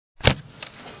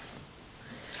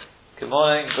Good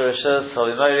morning, Bereshus,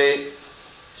 Holy Mori,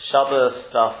 Shabbos,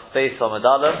 Daf Beis Amud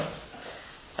Aleph.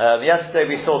 Yesterday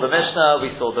we saw the Mishnah,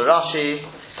 we saw the Rashi,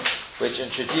 which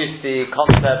introduced the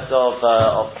concept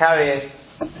of carrying,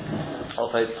 of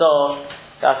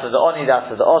Hitzah. That's with the Oni, that's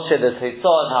with the Osher, there's Hitzah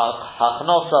and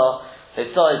Hachnosa.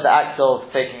 Hitzah is the act of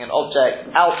taking an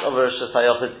object out of a Rishus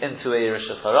HaYochid into a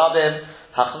Rishus HaRabim.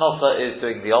 Hachnosa is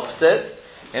doing the opposite.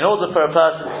 In order for a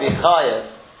person to be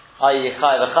chayav, i.e.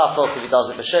 chayav achasos if he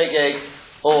does it b'shogeg,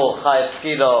 or chayav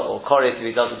skila or koris if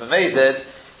he does it b'meizid,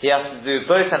 he has to do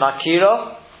both an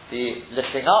akira, the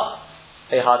lifting up,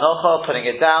 a hanocha, putting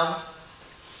it down,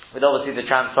 with obviously the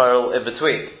transferal in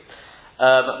between.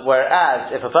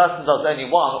 Whereas if a person does only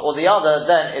one or the other,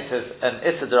 then it is an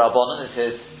issa d'Rabbanan, it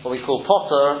is what we call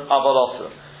potter aval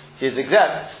osur. He is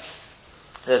exempt.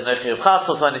 There's no chiyuv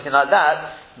chasos or anything like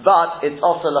that, but it's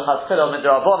also l'chatzchila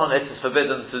midrabanan, it is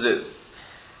forbidden to do.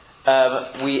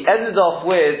 We ended off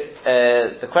with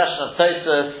the question of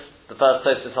Tosfos, the first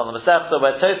Tosfos on the Masechta,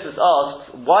 where Tosfos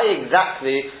asks, why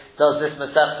exactly does this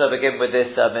Masechta begin with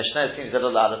this Mishnah? It seems a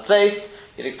little out of place.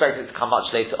 You'd expect it to come much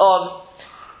later on.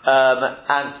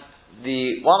 And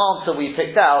the one answer we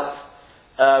picked out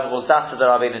was that of the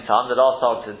Rabbeinu Tam, the last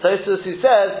answer in Tosfos, who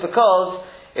says because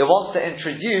it wants to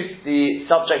introduce the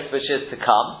subject which is to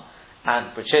come,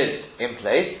 and which is in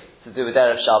place, to do with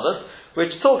Erev Shabbos,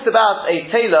 which talks about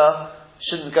a tailor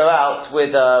shouldn't go out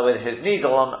with his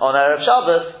needle on Erev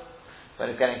Shabbos,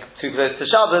 when it's getting too close to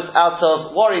Shabbos, out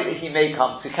of worry that he may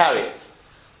come to carry it.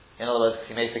 In other words,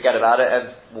 he may forget about it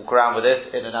and walk around with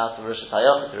it in and out of Rishus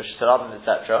HaYochid, Rishus HaRabim,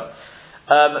 etc.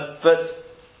 But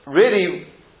really,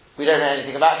 we don't know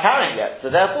anything about carrying yet. So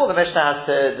therefore, the Mishnah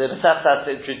the Masechta has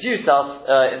to introduce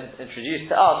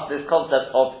to us this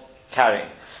concept of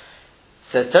carrying.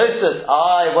 So Tosfos,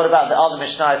 what about the other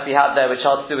Mishnahs we have there which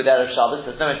are to do with Erev Shabbos?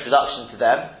 There's no introduction to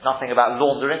them, nothing about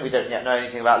laundering, we don't yet know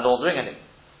anything about laundering, and it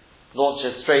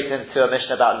launches straight into a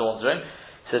Mishnah about laundering.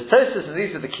 So Tosfos, and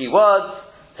these are the key words,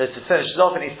 Tosfos finishes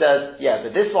off and he says,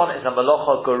 but this one is a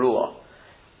Melacha Garua.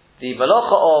 The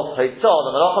Melacha of Hitzah,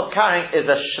 the Melacha of carrying,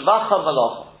 is a Shvacha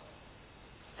Melacha.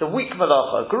 It's a weak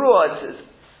Melacha. Garua, it's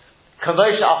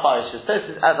Kamosha Afarishis.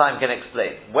 Tosfos, as I'm going to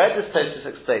explain. Where does Tosfos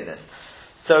explain this?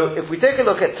 So, if we take a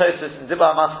look at Tosfos in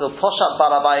Dibur HaMaskil, Poshat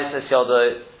Balabayis Es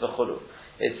Yodo V'chulu.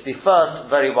 It's the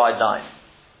first very wide line.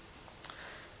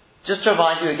 Just to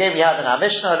remind you, again, we had in our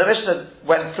Mishnah, the Mishnah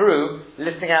went through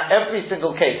listing out every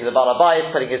single case of the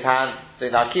Balabayis putting his hand,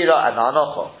 doing the Akira and the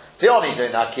Hanocha. The Oni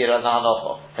doing the Akira and the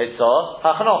Hanocha. Hitzah,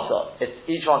 Hachanosa. It's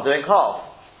each one doing half,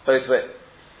 both ways.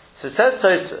 So it says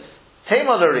Tosfos,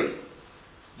 Tema L'Ri.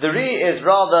 The Ri is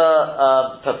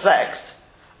rather perplexed.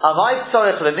 Amai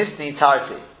tzorech lemisni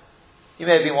tarti. You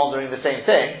may be wondering the same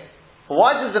thing.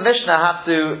 Why does the Mishnah have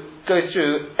to go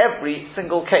through every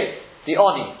single case? The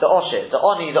Oni, the Osher, the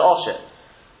Oni, the Osher.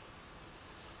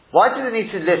 Why does it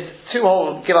need to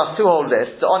give us two whole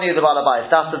lists? The Oni of the Balabayis.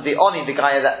 That's of the Oni, the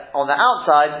guy on the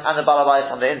outside, and the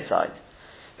Balabayis on the inside.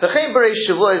 V'chein b'rei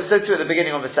Shavuos, so too at the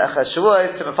beginning of the Masechah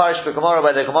Shavuos, to Mefarish b'Gemara,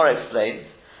 where the Gemara explains,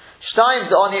 Shtayim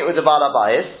the Oni with the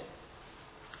Balabayis,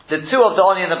 the two of the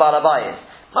Oni and the Balabayis.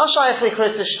 What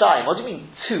do you mean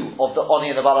two of the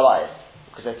Oni and the Balabayis?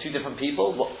 Because they're two different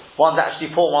people. One's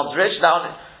actually poor, one's rich. That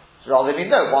one, rather than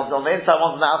no, one's on the inside,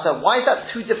 one's on the outside. Why is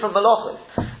that two different malachas?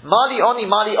 Mali Oni,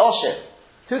 Mali Osher.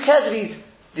 Who cares if he's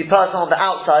the person on the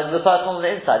outside or the person on the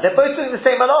inside? They're both doing the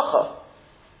same malacha.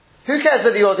 Who cares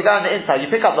whether you're the guy on the inside, you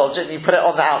pick up the object and you put it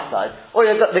on the outside, or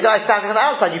you're the guy standing on the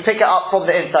outside, you pick it up from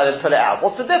the inside and pull it out.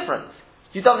 What's the difference?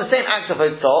 You've done the same act of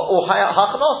Hitzah or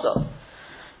Hachanosa.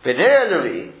 Says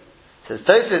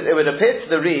Tosfos, it would appear to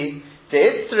the Ri,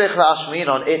 it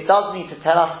does need to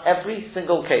tell us every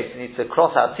single case. We need to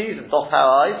cross our T's and dot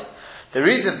our I's. The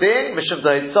reason being, because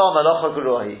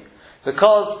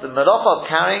the Melacha of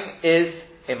carrying is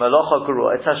a Melacha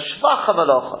Gurua. It's a Shvacha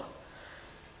Melacha.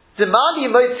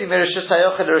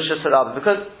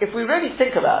 Because if we really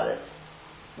think about it,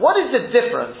 what is the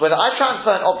difference whether I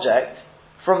transfer an object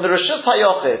from the Rishus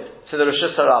HaYochid to the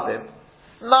Rishus HaRabim,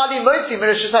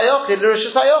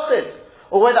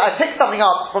 or whether I pick something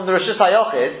up from the Rishus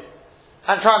HaYochid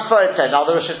and transfer it to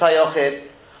another Rishus HaYochid,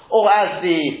 or as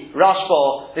the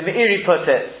Rashba, the Meiri put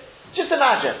it, just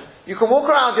imagine, you can walk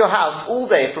around your house all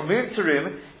day from room to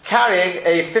room carrying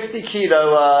a 50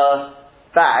 kilo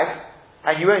bag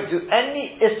and you won't do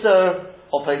any Isser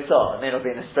of Hitzah. It may not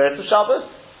be in the spirit of Shabbos,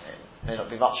 it may not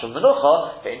be much of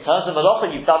Menucha, but in terms of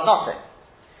Menucha you've done nothing.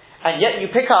 And yet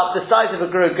you pick up the size of a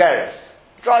Geras,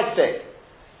 dry stick.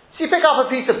 So you pick up a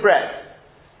piece of bread,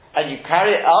 and you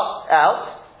carry it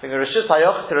out from the Rishus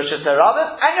HaYochid to Rishus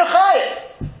HaRabim, and you chai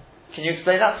it. Can you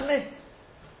explain that to me?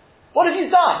 What have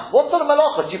you done? What sort of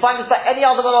malacha? Do you find this by any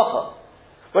other malacha?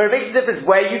 Where it makes a difference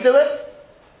where you do it?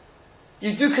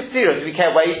 You do katsira, do we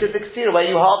care where you did the katsira, where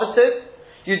you harvested?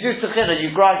 You do sechina,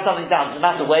 you grind something down, doesn't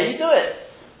matter where you do it.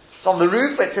 It's on the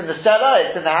roof, it's in the cellar,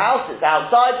 it's in the house, it's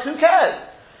outside, who cares?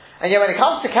 And yet when it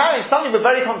comes to carrying something, we're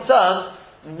very concerned,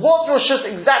 what rishus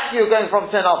exactly you're going from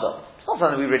to another. It's not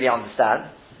something we really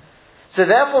understand. So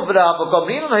therefore, we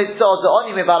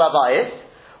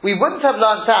wouldn't have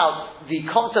learnt out the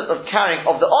concept of carrying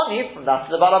of the oni from that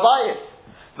to the balabayis.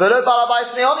 V'lo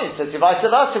balabayis the oni, so vice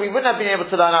versa, we wouldn't have been able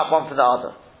to learn out one from the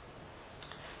other.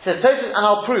 So and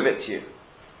I'll prove it to you.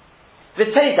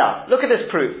 V'teida, look at this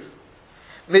proof.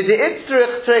 It's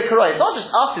not just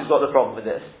us who's got the problem with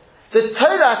this. The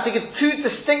Torah has to give two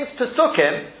distinct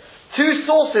pesukim, two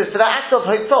sources to the act of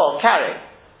hotzah, of carrying.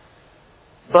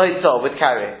 Hotzah, with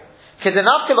carrying. Because we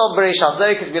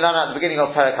learn at the beginning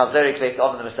of Perek HaZorik later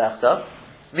on in the Masechta.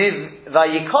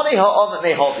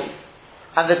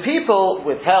 And the people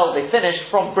withheld, they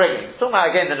finished from bringing. Talking about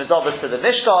again the Nedovas to the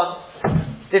Mishkan,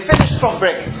 they finished from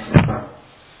bringing.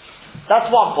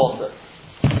 That's one portion.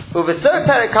 Uveso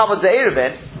Perek Hamad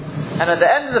Eruvin, and at the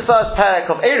end of the first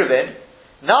Perek of Eruvin,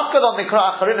 Nafkalon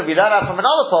Mikra Acharina, we learn out from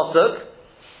another pasuk,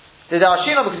 the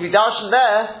Darshina, because we darshan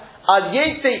there, Al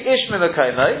Yetzi Ishmi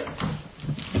Mekomo,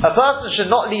 a person should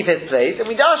not leave his place, and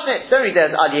we darshan it, don't read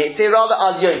there as Al Yetzi, rather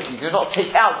Al Yotzi, do not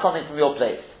take out something from your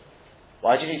place.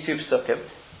 Why do you need two pesukim?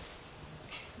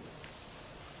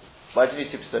 Why do you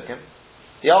need two pesukim?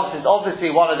 The answer is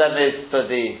obviously one of them is for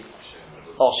the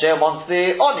Osher, one's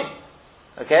the Oni.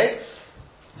 Okay?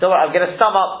 So I'm going to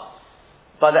sum up,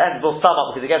 by the end we'll sum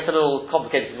up because it gets a little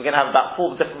complicated because we're going to have about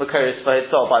 4 different Makoros for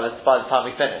Hitzah by the time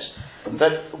we finish.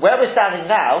 But where we're standing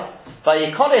now, by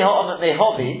Yikone Ha'omet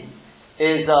Mehovi,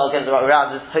 is, I'll get the right way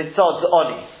around, is Hitzah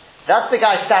Oni. That's the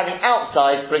guy standing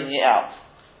outside bringing it out.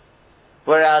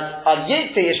 Whereas Al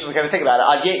Yetze Ishmael, we're going to think about it,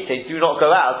 Al Yetze, do not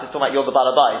go out, it's talking about you're the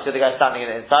Balabai, so the guy standing in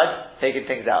the inside, taking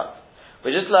things out.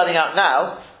 We're just learning out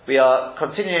now, we are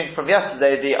continuing from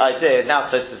yesterday the idea,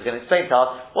 now Tosfos is going to explain to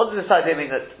us, what does this idea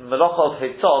mean that Malacha of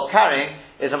Hitzah, carrying,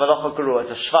 is a Malacha Geruah,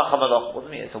 it's a Shvacha Malacha. What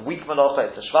does it mean? It's a weak Malacha,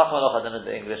 it's a Shvacha Malacha, I don't know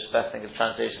the English, best English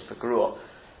translation for Geruah.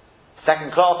 Second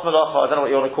class Malacha, I don't know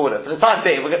what you want to call it. For the time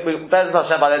being, by then we'll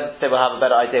have a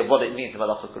better idea of what it means,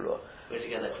 Malacha Geruah. Where did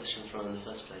you get that question from in the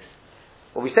first place?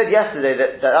 Well, we said yesterday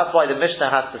that's why the Mishnah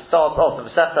has to start off, the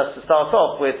Masechta has to start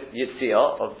off with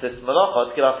Yitziyah, of this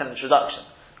Malacha, to give us an introduction.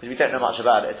 Because we don't know much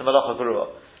about it. It's a Malacha Geruah.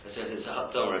 So it's a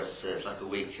Haftorah, it's like a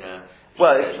week...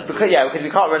 because we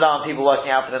can't rely on people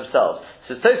working out for themselves.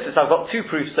 So Tosfos, I've got 2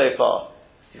 proofs so far.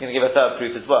 He's going to give a third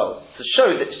proof as well. To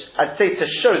show that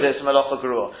it's a Malacha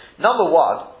Geruah. Number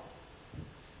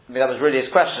 1, that was really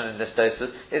his question in this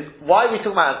Tosfos, is why are we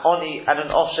talking about an Oni and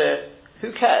an Osher?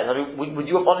 Who cares? I mean, would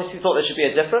you have honestly thought there should be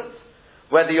a difference?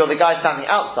 Whether you're the guy standing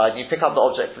outside and you pick up the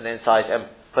object from the inside and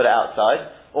put it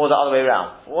outside, or the other way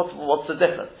around. What's the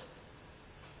difference?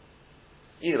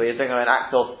 Either way, you're doing an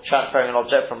act of transferring an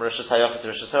object from Rishus HaYachid to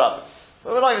Rishus HaRabim.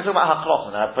 But we're not even talking about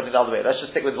Hachlochen and putting it the other way. Let's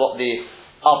just stick with what the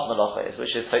Av Malacha is,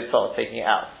 which is Hotzah, taking it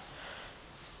out.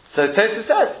 So Tosfos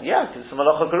says, yeah, it's a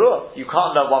Malacha Geruah. You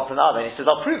can't learn one from the other. And he says,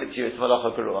 I'll prove it to you, it's a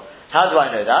Malacha Geruah. How do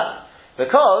I know that?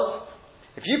 Because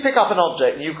if you pick up an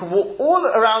object and you can walk all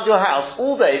around your house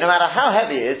all day, no matter how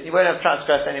heavy it is, you won't have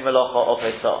transgressed any Malacha of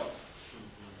Hotzah.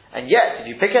 And yet, if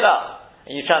you pick it up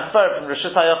and you transfer it from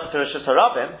Rishus HaYachid to Rishus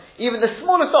HaRabim, even the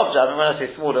smallest object, I mean when I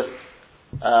say smallest,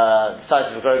 the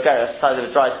size of a grogeres, the size of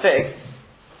a dried fig,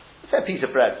 it's a piece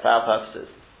of bread for our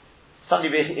purposes. A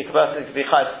person could be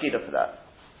chayav skida for that.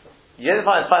 You don't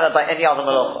find that by any other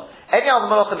malacha. Any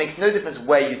other malacha makes no difference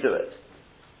where you do it.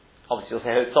 Obviously you'll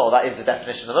say Hotzah, that is the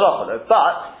definition of malacha though,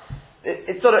 but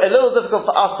it's sort of a little difficult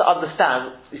for us to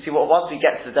understand. You see, once we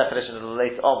get to the definition a little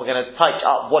later on, we're going to touch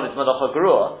up what is Malacha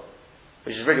Geruah,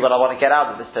 which is really what I want to get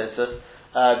out of this Tosfos.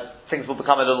 Things will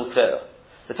become a little clearer.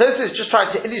 The Tosfos is just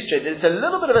trying to illustrate that it's a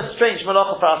little bit of a strange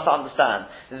Malacha for us to understand.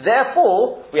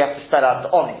 Therefore, we have to spell out the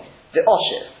Oni, the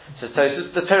Osher. So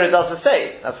Tosfos, the Torah does the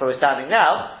same. That's where we're standing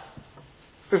now.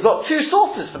 We've got 2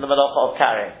 sources for the Malacha of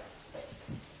carrying.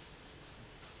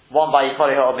 One by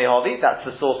Yikone Ha'omet Mehovi, that's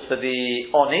the source for the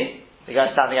Oni, the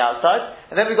guy standing outside,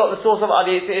 and then we've got the source of Al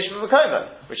Yetze Ishmael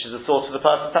Mekomo, which is the source for the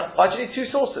person. Why do you need 2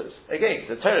 sources? Again,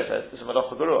 the Torah says this is a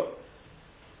Malacha Geruah.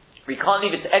 We can't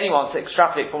leave it to anyone to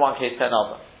extrapolate from one case to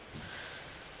another.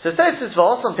 So Tosfos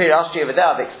Vos on Pirashti over there,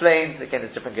 I've explained, again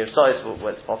there's different Gersois,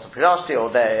 whether it's Vos on Pirashti or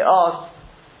there asked,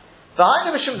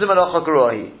 V'hainu Mishum ze Malacha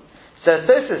Geruah. So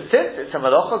Tosfos, since it's a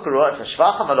Malacha Geruah, it's a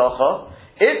Shvacha Malacha,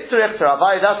 it's Tzurech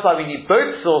T'Ravai, that's why we need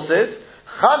both sources,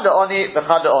 Chad the Oni,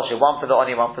 V'chad the Osher, one for the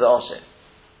Oni, one for the Osher.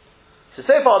 So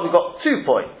far we've got 2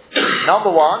 points.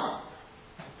 Number one,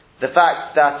 the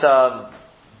fact that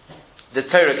the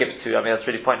Torah gives two. I mean, that's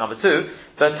really point number two.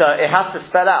 But it has to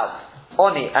spell out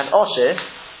Oni and Oshir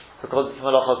because it's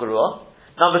Malacha Gurua.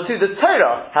 Number two, the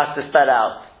Torah has to spell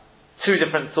out two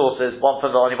different sources, one for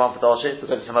the Oni, one for the Oshir,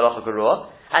 because it's Malacha Gurua.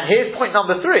 And here's point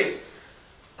number three.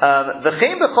 The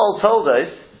Chim B'chol told us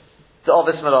the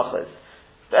Ovis Malachas.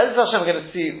 As Hashem, we're going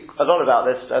to see a lot about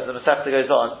this as the Masechta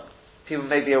goes on. People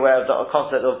may be aware of the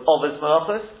concept of Ovis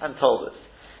Malachas and Toldos.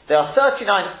 There are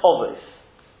 39 Ovis,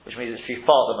 which means it's three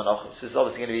father Malachas. This is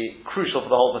obviously going to be crucial for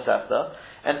the whole Masechta.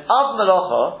 And Av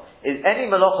Malacha is any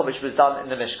Malacha which was done in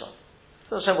the Mishkan.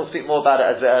 So Hashem will speak more about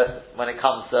it when it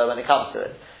comes to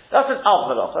it. That's an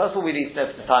Av Malacha. That's all we need to know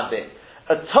for the time being.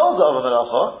 A Tolda of a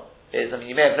Malacha is,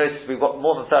 you may have noticed we've got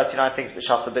more than 39 things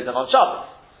which are forbidden on Shabbos.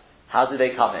 How do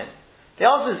they come in? The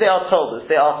answer is they are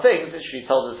Toldas. They are things which we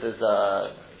told us as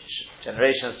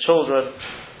generations, children.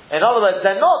 In other words,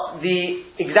 they're not the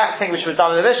exact thing which was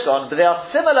done in the Mishkan, but they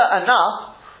are similar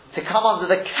enough to come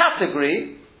under the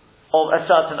category of a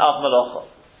certain Av Malacha.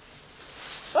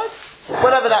 Right?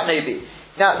 Whatever that may be.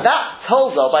 Now, that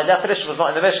Tolda, by definition, was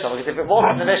not in the Mishkan, because if it was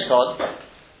in the Mishkan,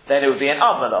 then it would be an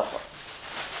Av Malacha.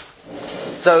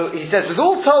 So, he says, with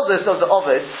all Toldas of the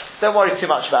Ovis, don't worry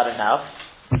too much about it now.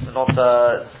 Not,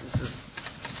 this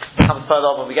comes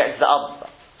further on when we get into the Av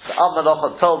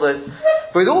Malacha Toldas.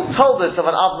 With all Toldas of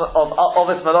an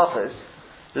Ovis Malachas,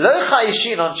 Lo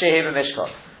Chayishin on Shehi Mishkan.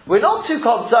 We're not too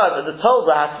concerned that the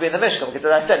Tolda has to be in the Mishkan, because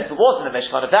as I said, if it was in the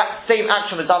Mishkan, if that same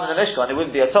action was done in the Mishkan, it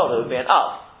wouldn't be a Tolda, it would be an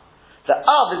Av. The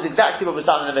Av is exactly what was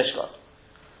done in the Mishkan.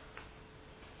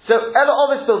 So, Ela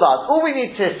Ovis Bildad, all we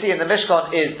need to see in the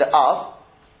Mishkan is the Av.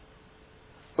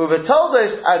 But the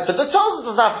Toldos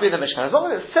doesn't have to be in the Mishkan. As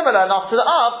long as it's similar enough to the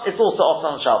Av, it's also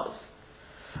often on Shabbos.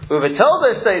 When it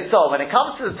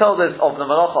comes to the Toldos of the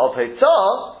Malacha of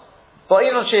Hitzah,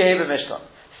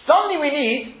 suddenly we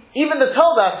need, even the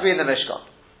Tolda has to be in the Mishkan.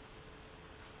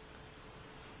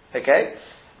 Okay?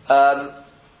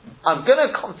 I'm going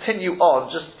to continue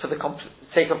on just for the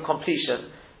sake of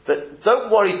completion, but don't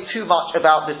worry too much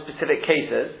about the specific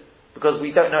cases, because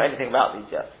we don't know anything about these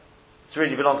yet. It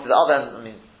really belongs to the other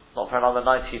end, not for another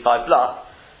 95 plus,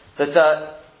 but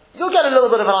you'll get a little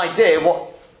bit of an idea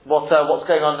what's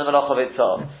going on in the Malacha of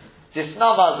Hitzah.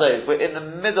 We're in the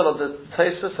middle of the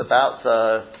Tosfos, about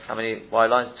how many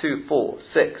wide lines? 2, 4,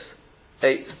 6,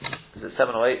 8. Is it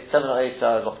 7 or 8? 7 or 8.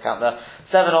 I've lost count there.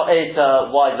 7 or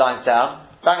 8 wide lines down.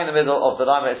 Bang in the middle of the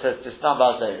line where it says Disnam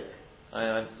Bazorik.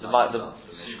 The wide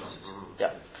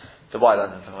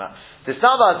lines I'm talking about.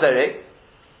 Disnam Bazorik,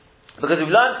 because we've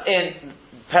learned in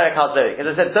Perek HaZorik. As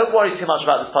I said, don't worry too much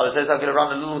about this part. It says I'm going to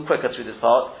run a little quicker through this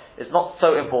part. It's not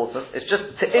so important. It's just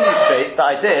to illustrate the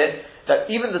idea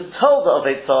that even the Tolda of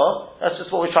Hitzah, that's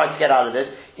just what we're trying to get out of this,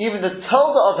 even the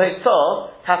Tolda of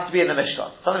Hitzah has to be in the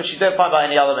Mishkan. Something which you don't find by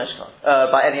any other Mishkan,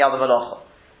 by any other Malacha.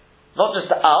 Not just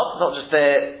the Av, not just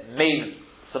the main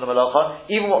sort of Malacha,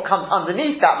 even what comes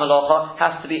underneath that Malacha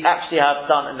has to be actually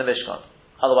done in the Mishkan.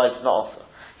 Otherwise it's not also.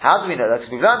 How do we know that?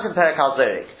 Because we've learned in Perek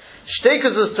HaZorik.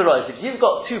 If you've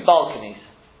got two balconies,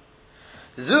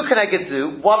 Zu connected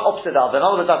Zu, one opposite the other. In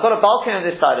other words, I've got a balcony on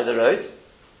this side of the road,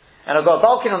 and I've got a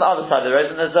balcony on the other side of the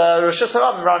road, and there's a Rosh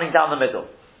Hashanah running down the middle.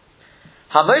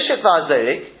 Hamoshet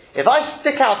v'azorik, if I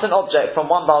stick out an object from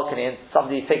one balcony and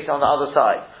somebody takes it on the other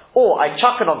side, or I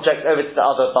chuck an object over to the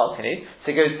other balcony,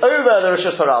 so it goes over the Rosh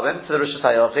Hashanah to the Rosh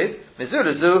Hashanah,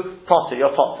 Mizulazu, Potter,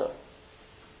 you're Potter.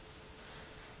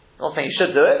 I'm not saying you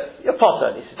should do it, you're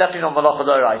Potter at least. It's definitely not Malacha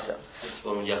D'Oraisa. It's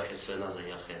one Yachid to another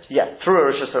Yachid. Yeah, through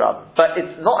a Rosh Hashanah. But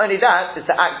it's not only that, it's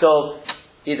the act of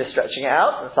either stretching it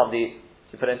out, and you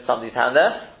put it in somebody's hand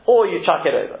there, or you chuck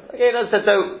it over. Again, as I said,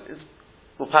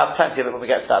 we'll have plenty of it when we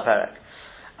get to that perek.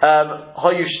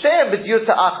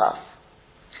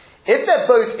 If they're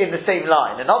both in the same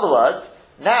line, in other words,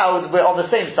 now we're on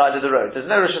the same side of the road. There's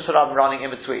no Rosh Hashanah running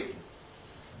in between.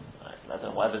 I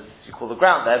don't know whatever you call the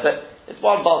ground there, but it's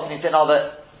one balcony to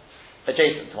another,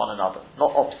 adjacent to one another,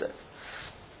 not opposite.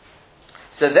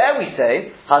 So there we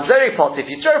say, Hazeri Potter,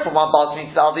 if you throw from one balcony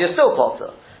to the other, you're still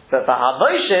Potter. But for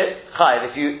Hamoshet,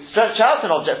 Chayav, if you stretch out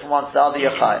an object from one to the other,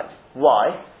 you're Chayav.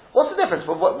 Why? What's the difference?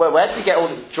 Where do you get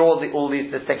all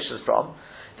these distinctions from?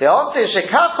 The answer is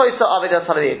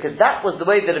because that was the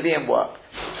way that the beam worked.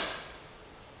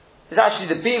 It's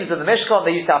actually the beams of the Mishkan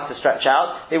they used to have to stretch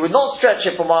out. They would not stretch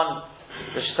it from one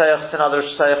Rosh Hashanah to another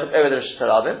Rosh Hashanah over the Rosh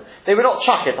Hashanah. They would not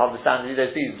chuck it, understandably,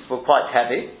 those beams were quite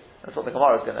heavy. That's what the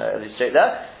Gemara is going to illustrate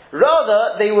there.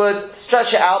 Rather, they would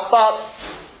stretch it out, but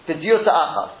the Diyuta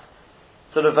Achas,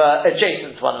 sort of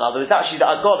adjacent to one another. It's actually the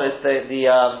Agodas,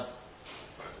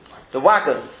 the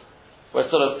wagons were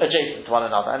sort of adjacent to one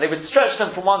another, and they would stretch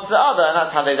them from one to the other, and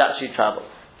that's how they'd actually travel.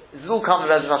 This will come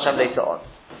with Ezra Hashem later on.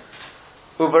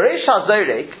 Uvaresh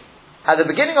HaZorik, at the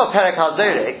beginning of Perek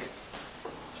HaZorik,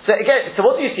 so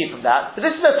what do you see from that? So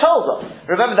this is a Tolda.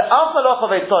 Remember, the Av Malach of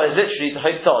Eitzah is literally the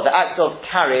Hotzah, the act of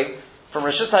carrying from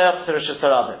Rosh Hashanah to Rosh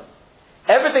Hashanah.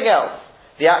 Everything else,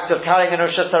 the act of carrying in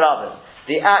Rosh Hashanah,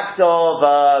 the act of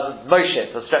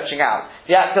Moshe, of stretching out,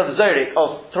 the act of Zorik,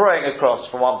 of throwing across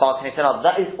from one balcony to another,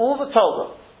 that is all the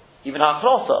Tolda. Even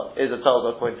Hachnosa is a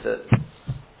Tolda according to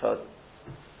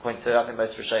I think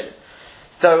most Rishonim.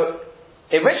 So,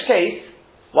 in which case,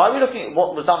 why are we looking at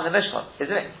what was done in the Mishkan?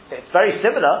 Isn't it? It's very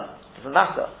similar, doesn't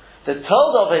matter. The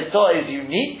Tolda of Eitzah is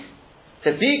unique.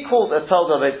 To be called a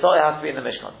Tolda of Eitzah, it has to be in the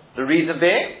Mishkan. The reason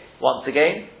being, once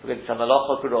again, because it's a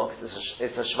Malacha Kurok,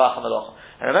 it's a Shvach Malacha.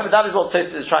 And remember, that is what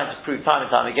Tosfos is trying to prove time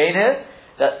and time again here,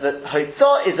 that the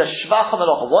Hotzah is a Shvach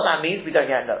Malacha. What that means, we don't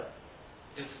yet know.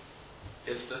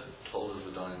 If the Toldas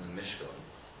were done in the Mishkan,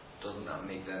 doesn't that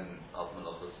make them Av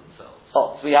Malachas themselves?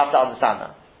 Oh, so we have to understand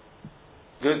that.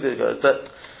 Good. But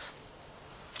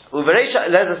let's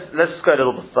just go a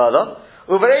little bit further.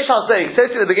 Uvaresh HaZorik, so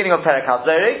to the beginning of Perek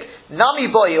HaZorik,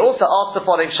 Nami Boi also asked the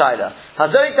following Shaila.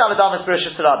 HaZorik Daladamas B'Rosh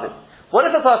Hashanah. What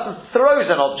if a person throws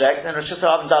an object in Rosh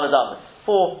Hashanah Daladamas?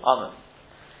 4 Amos.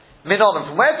 Minonim,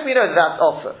 from where do we know that that's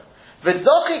offered?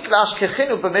 V'dochik lash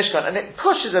kechinu b'mishkan, and it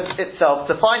pushes itself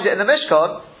to find it in the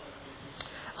Mishkan,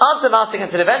 until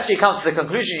eventually comes to the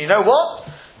conclusion, you know what?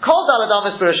 Kol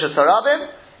Daladamas B'Rosh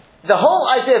Hashanah. The whole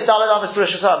idea of Daladamas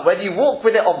B'Rosh Hashanah, whether you walk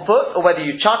with it on foot or whether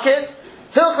you chuck it,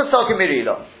 it's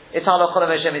halachah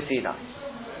Moshe Messina.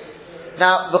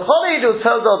 Now, the Cholidu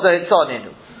tells us the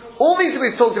Hitzoninu. All these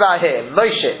we've talked about here,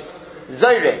 Moshe,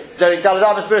 Zorik,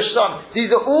 Daladamas B'Rosh Hashanah,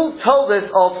 these are all toldas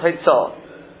of Hitzon.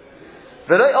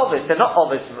 They're not obvious,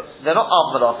 they're not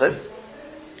Av Malachas.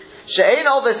 She'ein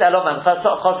obvious Elom Menchas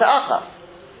Achas.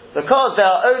 Because there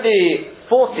are only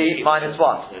 40 minus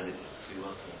 1.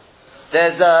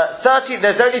 There's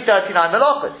only 39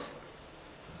 Malachas.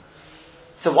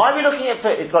 So why are we looking at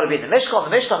it? It's got to be in the Mishkan.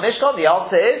 The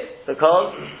answer is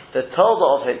because the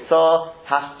Tolda of Hitzah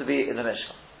has to be in the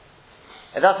Mishkan.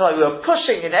 And that's why we are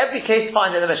pushing in every case to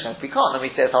find it in the Mishkan. If we can't, then we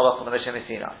say it's halach on the Mishkan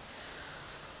Messina.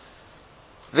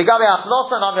 V'gabe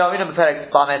hachnosa nami aminim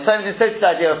b'perek b'ametzom. This is the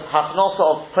idea of hachnosa,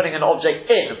 of putting an object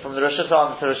in from the Rosh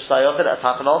Hashanah to Rosh Hashanah. That's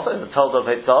hachnosa, the Tolda of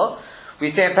Hitzah. We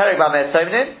say in perek b'ametzom,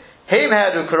 heim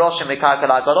heru karoshim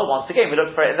mikarkal agadol. Once again, we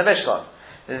look for it in the Mishkan.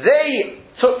 They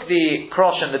took the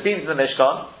Kroshim, the beams of the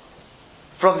Mishkan,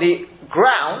 from the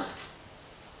ground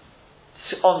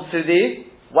onto the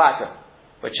wagon,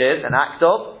 which is an act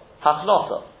of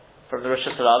Hachnosa. From the Rosh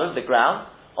Hashanah, the ground,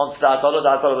 onto the Agodah. The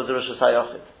Agodah was the Rosh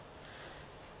Hashanah.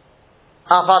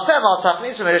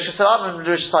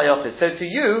 So to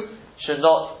you, should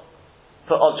not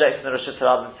put objects in the Rosh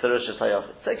Hashanah to the Rosh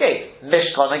Hashanah. So again,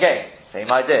 Mishkan again,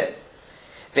 same idea.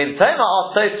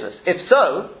 If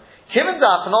so, once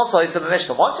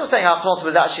you're saying Hachnosa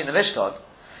was actually in the Mishkan,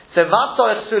 so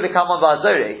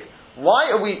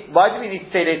why do we need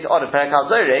to say later on in Perek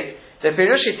HaZorik, the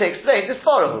Pirushi to explain this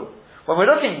Farahu? When we're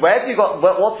looking,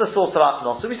 what's the source of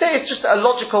Hachnosa? We say it's just a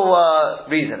logical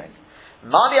reasoning.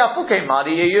 What's the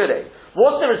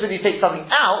difference when you take something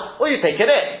out or you take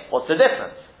it in? What's the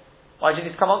difference? Why do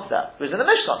you need to come on to that? It was in the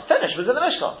Mishkan. Finished, it was in the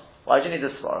Mishkan. Why do you need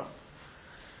this Farahu?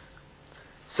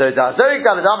 So Zorik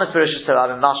Daladamas B'Rosh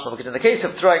Hashanah Mashma, because in the case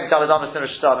of throwing Daladamas in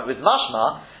Rosh Hashanah with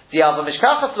Mashma, the Alva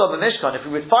Mishkachas Lo B'Mishkan, if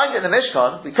we would find it in the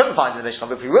Mishkan, we couldn't find it in the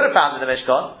Mishkan, but if we would have found it in the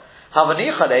Mishkan,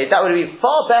 Havanichale, that would be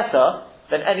far better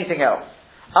than anything else.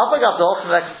 Alva Gadol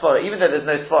from Lex Sfora, even though there's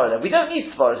no Sfora there. We don't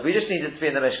need Sforas, we just need it to be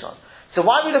in the Mishkan. So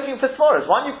why are we looking for Sforas?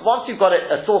 Once you've got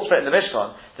a source for it in the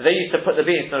Mishkan, that they used to put the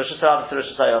beams from Rosh Hashanah to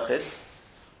Rosh Hashanah,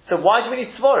 so why do we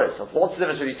need Sforas? What's the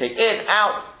difference when you take in,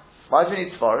 out? Why do we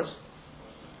need Sforas?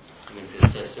 It's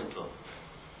so simple.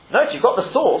 No, if you've got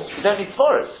the source, you don't need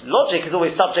Sforas. Logic is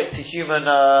always subject to human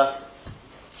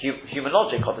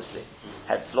logic, obviously.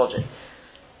 Hence logic.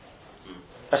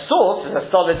 A source is a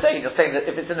solid thing. You're saying that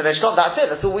if it's in the Mishkan, that's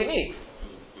it, that's all we need.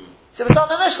 So if it's on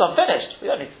the Mishkan, finished.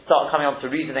 We don't need to start coming on to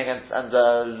reasoning and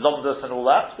lomdus and all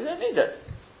that. We don't need it.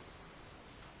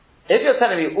 If you're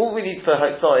telling me all we need for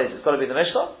Hotzah is it's got to be in the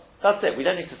Mishkan, that's it. We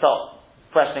don't need to start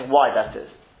questioning why that is.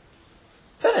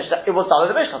 Finished. It was done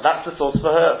in the Mishkan. That's the source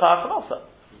for Hachnosa.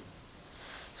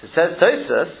 So it says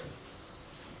Tosfos.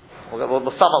 We'll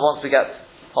sum up once we get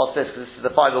past this, because this is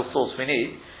the final source we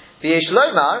need. V'yesh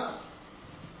lomar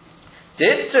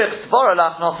did tzrich svara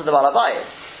lachnosa the balabayis,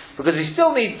 because we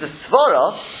still need the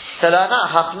svara to learn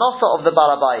out Hachnosa of the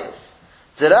balabayis.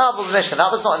 Zerah of the Mishkan. That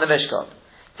was not in the Mishkan.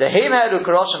 The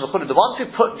ones who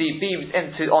put the beams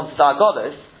onto the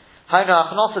agodas,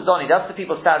 that's the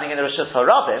people standing in the Rishus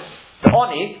HaRabim, the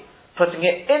Oni, putting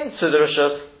it into the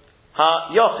Rishus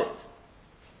HaYochid.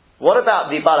 What about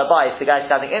the Balabais, the guy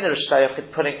standing in the Rishus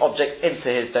HaYochid, putting objects into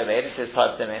his domain, into his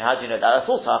private domain? How do you know that? That's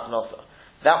also Hachnosa.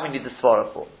 That we need the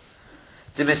Svara for.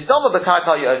 The Mistoma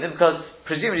B'Karkal Yonim, because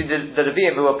presumably the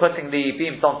Levim who were putting the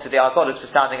beams onto the agodas were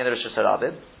standing in the Rishus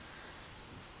HaRabim.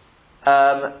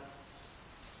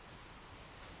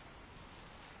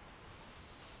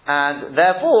 And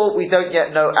therefore, we don't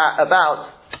yet know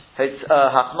about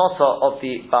Hachnosa of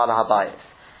the Baal HaBayis.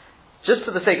 Just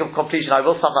for the sake of completion, I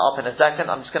will sum that up in a second.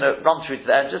 I'm just going to run through to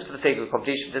the end, just for the sake of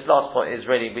completion. This last point is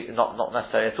really not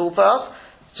necessary at all for us.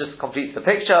 It just completes the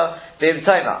picture. V'im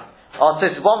Toma. So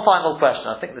this is one final question.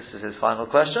 I think this is his final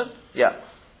question. Yeah.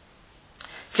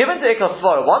 Given the Ikos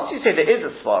Svara, once you say there is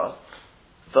a Svara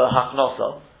for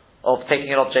Hachnosa, of taking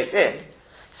an object in,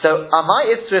 so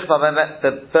Amai Itzrich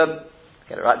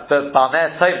get it right,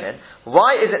 B'Amer Tovnin,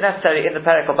 why is it necessary in the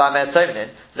Perek of B'Amer Tovnin,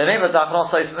 the name of the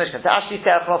Hachnosa is in the Mishkan, to actually say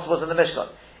Hachnosa was in the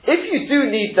Mishkan? If you do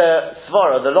need the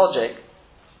Svara, the logic,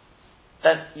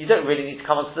 then you don't really need to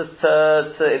come on to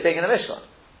it being in the Mishkan.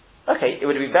 Okay, it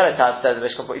would have been better to have said the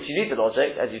Mishkan, but if you need the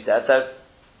logic, as you said, then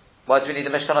why do we need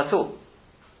the Mishkan at all?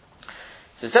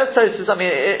 So it says, it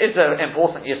is an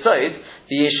important Yesod,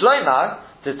 the Yishloimar,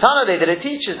 the Tanale, that it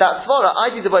teaches that Svara,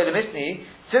 I did the way the Misni,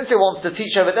 since it wants to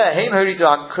teach over there, Heim Huridu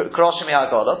Kroshim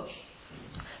Agoda,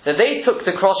 that they took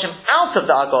the Kroshim out of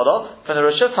the Agoda, from the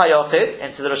Rishus HaYochid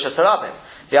into the Rishus HaRabim.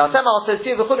 The Atem Al says,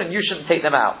 you shouldn't take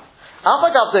them out.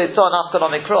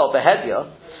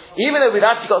 Even though we've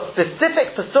actually got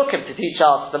specific Pesukim to teach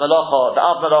us the Malacha, the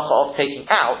Av Malacha of taking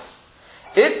out,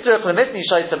 it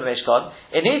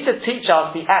needs to teach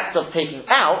us the act of taking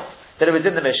out, that it was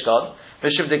in the Mishkan,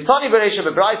 because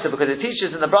it teaches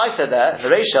in the Braisa there, the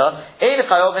Reisha,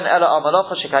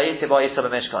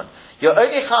 you're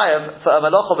only chayav for a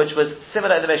malacha which was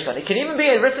similar in the Mishkan. It can even be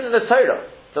written in the Torah,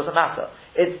 doesn't matter.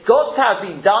 It's got to have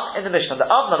been done in the Mishkan. The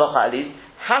Av Malacha at least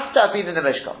has to have been in the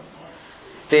Mishkan.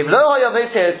 If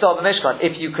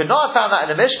you could not have found that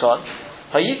in the Mishkan,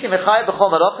 I would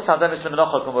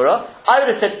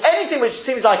have said anything which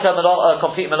seems like a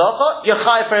complete malacha, you're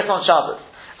chayav for it on Shabbos.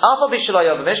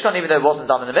 Even though it wasn't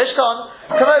done in the Mishkan,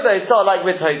 like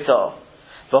with Hotzah.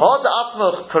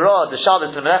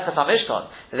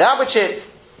 That which it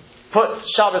puts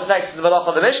Shabbos next to the Malach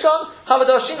of the Mishkan, I would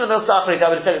have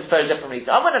said it's for a different reason.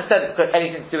 I wouldn't have said it's got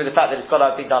anything to do with the fact that it's got to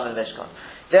have been done in the Mishkan.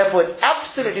 Therefore, it's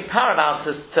absolutely paramount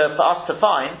for us to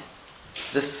find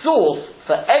the source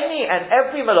for any and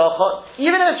every Malacha,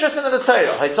 even if it's written in the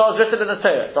Torah. Hotzah is written in the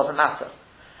Torah, it doesn't matter.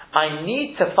 I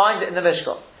need to find it in the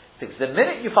Mishkan. Because the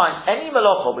minute you find any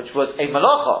malacha which was a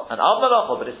malacha, an av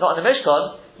malacha, but it's not in the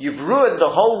Mishkan, you've ruined the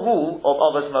whole rule of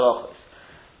avos malachas.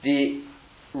 The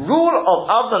rule of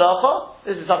av malacha,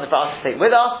 this is something for us to take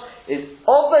with us, is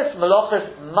avos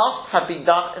malachas must have been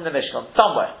done in the Mishkan,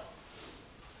 somewhere.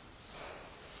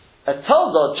 A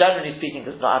tolda, generally speaking,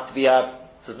 does not have to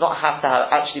have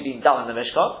actually been done in the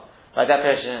Mishkan. By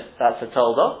definition, that's a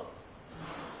tolda.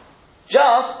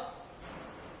 Just,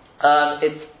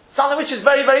 it's something which is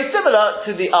very, very similar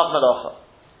to the Av Malacha.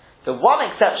 The one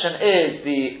exception is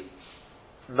the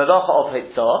Malacha of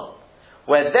Hotzah,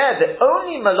 where there the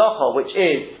only Malacha which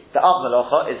is the Av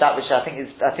Malacha is that which I think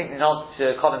the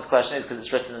answer to Colin's question is because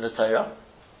it's written in the Torah.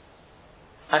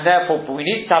 And therefore we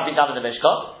need to have been done in the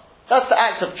Mishkan. That's the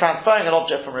act of transferring an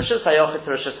object from Rishus HaYochid to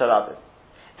Rishus HaRabim.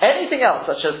 Anything else,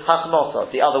 such as Hachnosa,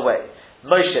 the other way,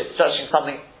 Moshe, stretching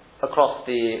something across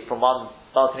from one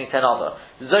balcony to another,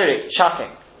 Zorik,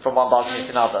 chucking from one balcony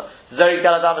to another, Zorik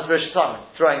Daladam is Rishus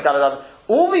HaRabim, throwing Daladam.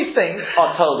 All these things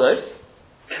are told us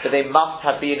that they must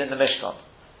have been in the Mishkan.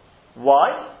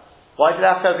 Why? Why do they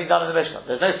have to have been done in the Mishkan?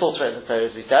 There's no source for it in the Torah,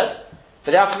 as we said,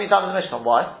 but they have to be done in the Mishkan.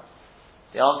 Why?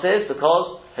 The answer is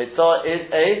because Hotzah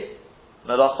is a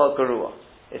Malacha Gerua.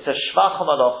 It's a Shvach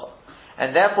Malacha.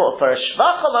 And therefore, for a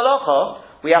Shvach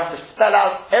Malacha, we have to spell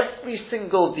out every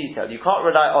single detail. You can't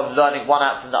rely on learning one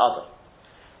out from the other.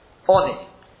 Oni,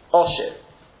 Osher,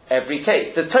 every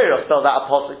case. The Torah spells out a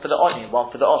pasuk for the Oni,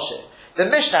 one for the Osher. The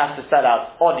Mishnah has to spell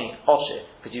out Oni, Osher,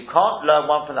 because you can't learn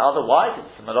one from the other. Why? Because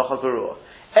it's a Malacha Gerua.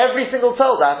 Every single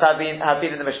Torah has been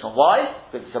in the Mishnah. Why?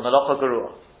 Because it's a Malacha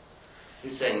Gerua.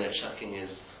 Who's saying that chucking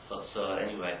is Hotzah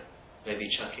anyway? Maybe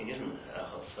chucking isn't a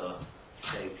Hotzah.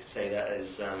 Say that is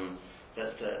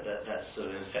that's sort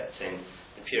of infecting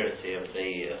the purity of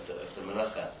the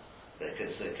Malacha,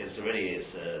 because really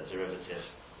it's a derivative.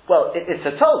 Well, it's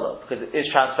a Torah because it is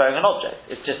transferring an object.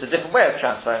 It's just a different way of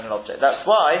transferring an object. That's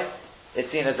why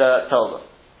it's seen as a Torah.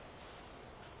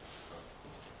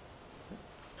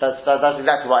 That's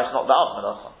exactly why it's not the Av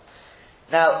Malacha.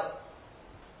 Now,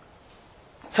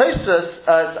 Tosfos,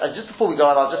 just before we go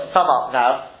on, I'll just sum up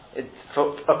now.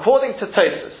 According to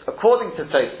Tosfos,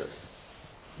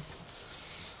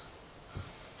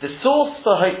 the source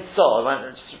for Hotzah,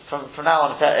 from now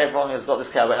on, if everyone has got this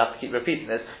clear, I won't have to keep repeating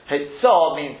this.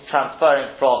 Hotzah means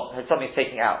transferring from, Hotzah means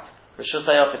taking out. Rishus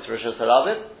HaYochid to Rishus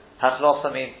HaRabim.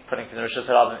 Hachnosa means putting from the Rishus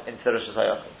HaRabim into the Rishus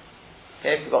HaYochid.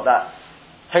 Okay, we've got that.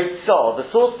 Hotzah, the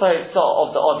source for Hotzah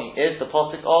of the Oni is the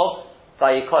posuk of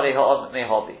Vayikare Ha'od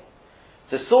Mehobi.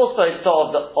 The source for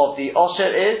Hotzah of the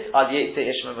Osher is Al Yetze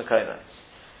Ishma Mekono.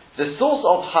 The source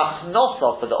of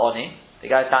Hachnosa for the Oni, the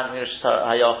guy standing in Rishus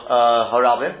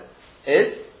HaRabim,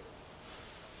 it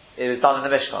was done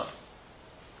in the Mishkan.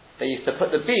 They used to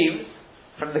put the beams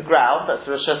from the ground, that's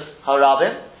Rishus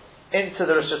HaRabim, into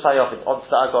the Rishus HaYochid, onto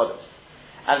the Agodas.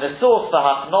 And the source for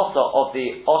Hachnosa of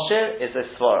the Osher is a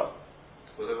Svara.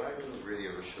 Well, the wagon is really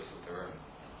a Rishus of their own.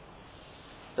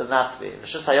 Doesn't have to be.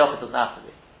 Rishus HaYochid doesn't have to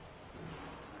be.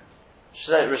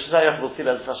 Rishus HaYochid, we'll see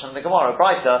that discussion in the Gemara.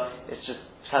 Brighter, it just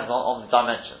depends on the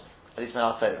dimensions. At least in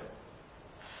our Torah.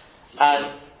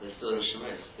 And there's still in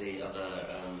Shemos, the other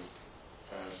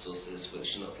sources which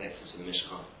are not connected to the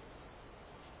Mishkan.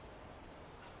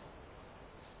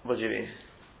 what do you mean?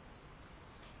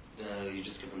 No, you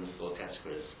just give them the four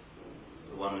categories.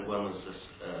 One was this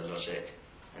logic,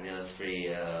 and the other three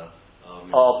are...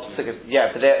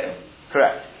 yeah, but they're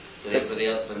correct. But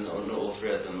not all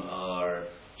three of them are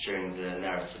during the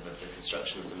narrative of the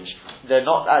construction of the Mishkan. They're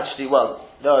not actually, well,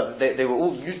 no, they were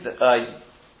all used.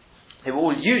 They were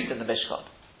all used in the Mishkan.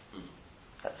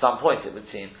 At some point, it would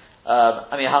seem.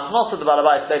 Hachnos of the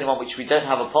Balabais is the only one which we don't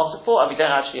have a posuk for, and we don't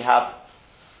actually have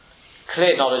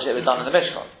clear knowledge that it was done in the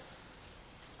Mishkan.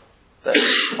 But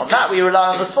on that, we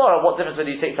rely on the Sforah. What difference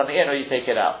whether you take something in or you take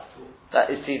it out?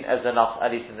 That is seen as enough, at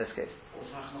least in this case.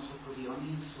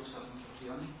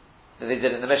 That they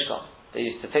did in the Mishkan. They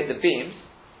used to take the beams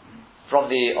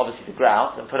from obviously the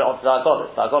ground and put it onto the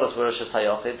Agodas. The Agodas were Rishus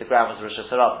HaYochid, the ground was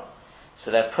Rishus HaRabim. So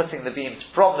they're putting the beams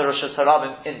from the Rishus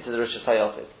HaRabim into the Rishus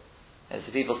HaYochid. And it's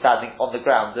the people standing on the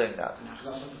ground doing that. And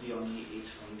Hachnos of the Oni is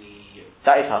from the...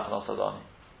 That is Hachnos of the Oni.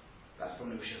 That's from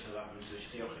the Rishus HaRabim to the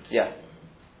Rishus HaYochid. Yeah.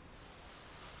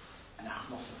 And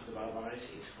Hachnos of the Balabais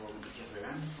is from the other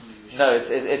end? No,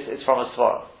 it's from a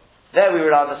Sforah. There we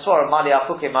rely on the Sforah, Mali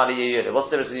Afuke, Mali Yeyudah. What's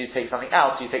the difference when you take something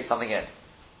out or you take something in?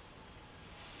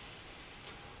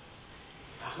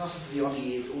 Hachnos of the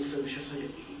Oni is also Rishus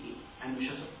HaYochid, and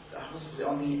Hachnos of the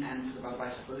Oni and the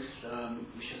Balabais are both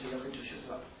Rishus HaYochid to Rishus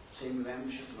HaRabim. Same with them,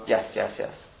 Rishus HaRabim. Yes.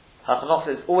 Hachnos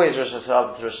is always Rishus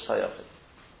HaRabim to Rishus HaYochid.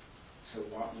 So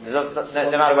what? No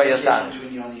matter where you're standing.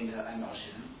 Between the Oni and the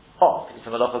Oshin. Oh, it's a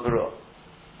Malacha Gurua.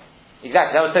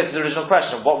 Exactly, that was the original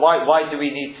question. Why do we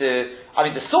need to...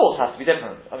 the source has to be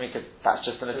different. Because that's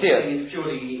just an idea. So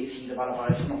purely, is he the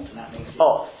Balabais or not, and that makes it...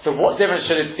 Oh, so what difference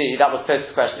should it be? That was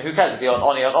Tosfos' question. Who cares if you're on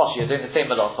Oni or Oshi? You're doing the same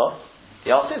Malacha.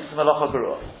 The answer is it's a Malacha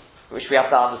Gurua, which we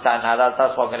have to understand now.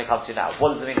 That's what I'm going to come to now.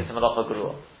 What does it mean it's a Malacha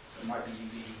Gurua? It might be you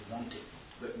really want it,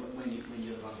 but when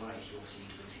you're the Balabais, you obviously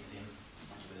need to receive him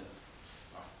much better.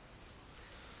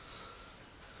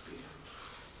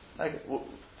 Okay.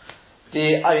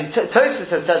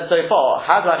 Tosfos has said so far,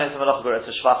 how do I know it's a Malacha Gurua?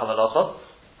 It's a Shvach Malacha.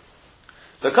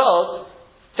 Because,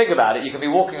 think about it, you can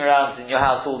be walking around in your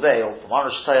house all day, or from one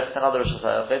Rosh Hashanah to another Rosh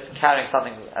Hashanah, carrying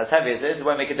something as heavy as it is, it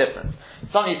won't make a difference.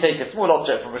 Suddenly you take a small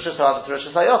object from Rosh Hashanah to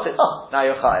Rosh Hashanah, now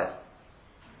you're Chayav.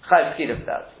 Chayav Skidam for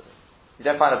that. You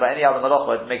don't find out about any other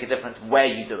Malacha to make a difference where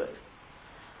you do it.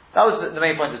 That was the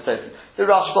main point of Tosfos. The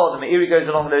Rashba, the Meiri goes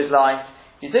along those lines.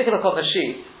 If you take a look on the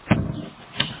sheet,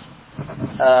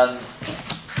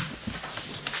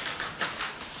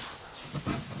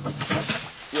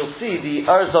 you'll see the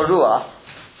Ur Zarua.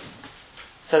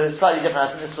 So it's slightly different. I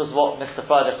think this was what Mr.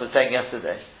 Friedrich was saying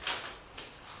yesterday.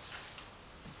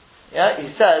 Yeah,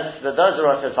 he says that the Ur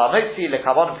Zarua says, "V'amotzi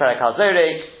lekavon perek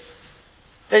hazorik."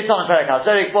 They tell him perek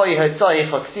hazorik. Boy, hotzai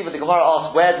choktiv. The Gemara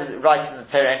asks, where does it write in the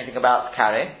Torah anything about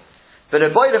carrying? But a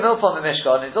boy the milfon the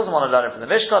Mishkan, he doesn't want to learn it from the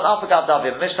Mishkan. Afagav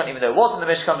davi the Mishkan, even though it was in the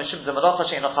Mishkan, mishum the malacha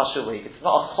she'ino chashuva. It's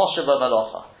not a chashuva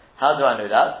malacha. How do I know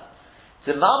that?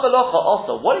 The ma malacha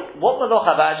also. What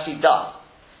malacha have I actually done?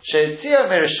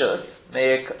 She'etzia mirishus.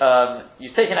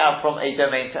 You've taken it out from a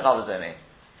domain to another domain.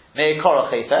 Me'ekora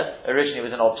chayfet. Originally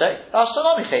it was an object.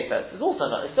 Ashtanami chayfet. It's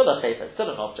still a chayfet.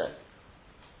 Still an object.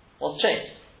 What's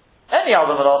changed? Any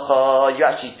other malacha, you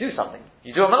actually do something.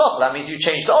 You do a malacha. That means you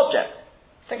change the object.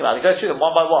 Think about it, go through them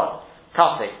one by one.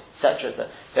 Cutting, etc.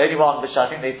 The only one which I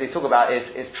think they talk about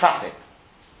is traffic.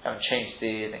 Haven't changed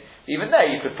the thing. Even there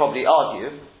you could probably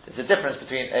argue there's a difference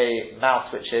between a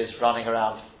mouse which is running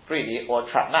around freely, or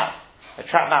a trapped mouse. A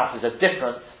trapped mouse is a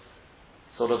different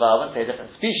sort of, I wouldn't say a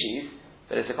different species,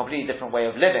 but it's a completely different way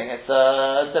of living. It's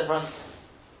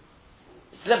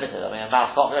limited. I mean, a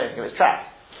mouse can't do anything if it's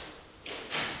trapped.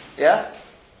 Yeah?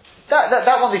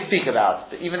 That one they speak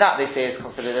about, but even that they say is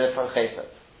considered a different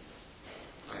chesed.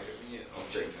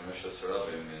 Object in Rishus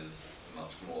Harabim is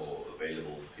much more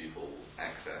available for people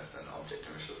access than object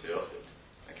in Rishus Yochid.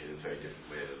 Like it is a very different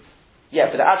way of... Yeah,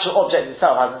 but the actual object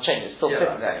itself hasn't changed. It's still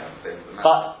sitting there.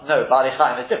 But no, Bali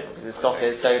Chaim is different because it's got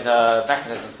its own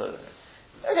mechanism.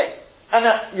 Okay, and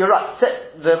you're right.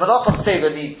 The Malach of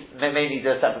Seva may need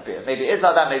a separate beer. Maybe it is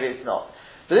like that. Maybe it's not.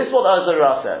 But this is what the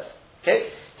Azurah says.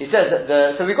 Okay, he says that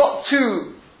so we've got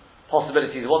two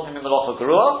possibilities. One thing in Malach of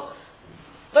Gerua.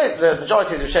 No, the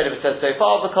majority of the Rishonim says so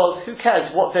far because who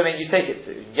cares what domain you take it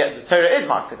to? Yet the Torah is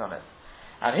marking on it.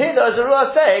 And here the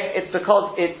Azurah is saying it's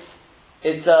because it's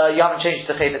you haven't changed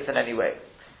the chayvitz in any way.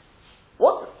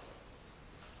 What?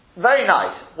 Very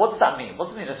nice. What does that mean?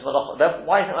 What does it mean it's malacha?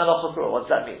 Why is it malacha grua? What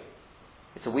does that mean?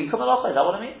 It's a weaker malacha? Is that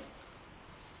what it means?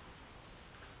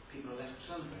 People are less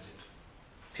concerned about it.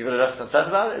 People are less concerned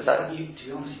about it? Is that... To be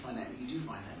honest, you do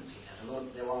find that in a lot.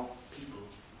 There are people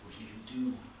who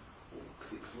do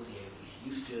before the age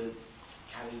used to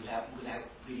carry without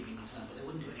really being concerned, but they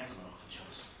wouldn't do any other malacha for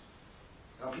Shabbos.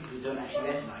 There are people who don't actually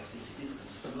recognise the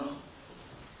significance of the malacha.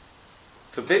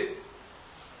 Could be.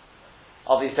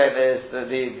 Obviously,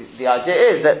 the idea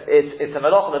is that it's a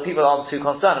malacha that people aren't too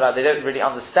concerned about. They don't really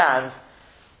understand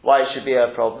why it should be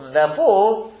a problem. And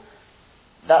therefore,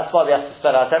 that's why we have to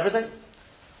spell out everything.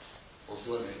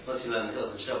 Also, once you learn the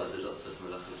Hills and Shabbos, there's lots of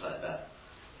malachas like that.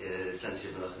 Yeah,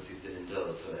 plenty of malachas you did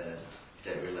indoors where you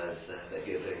don't realise that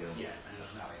you're doing them. Yeah, and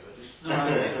that's now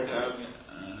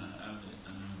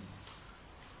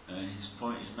his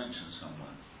point is mentioned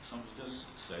somewhere. Somebody does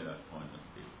say that point that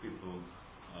people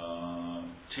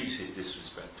treat it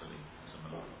disrespectfully as a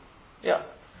malacha. Yeah.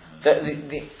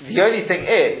 The only thing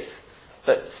is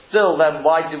that still then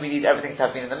why do we need everything to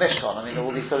have been in the Mishkan? I mean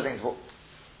all these sort of things,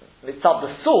 it's not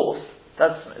the source,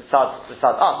 it's us,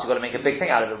 you've got to make a big thing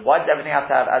out of it. Why does everything have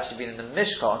to have actually been in the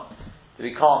Mishkan that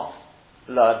we can't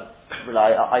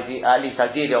rely at least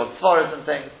ideally on Svaras and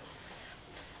things?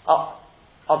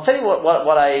 I'll tell you what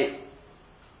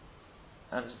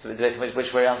I'm just debating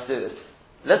which way around to do this.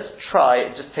 Let's try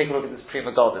and just take a look at this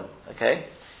Prima Golden, okay?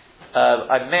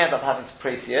 I may end up having to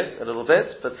praise it a little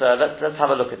bit, but let's have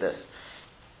a look at this.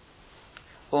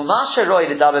 This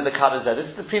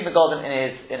is the Prima Golden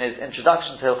in his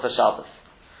introduction to Hilchos Shabbos.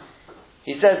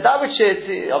 He says that which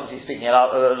is obviously speaking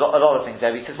about a lot of things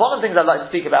there. He says one of the things I'd like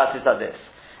to speak about is like this.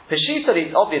 Peshita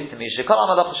is obvious to me. Shekol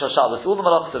HaMalachos Shel Shabbos, all the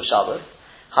malachos of Shabbos,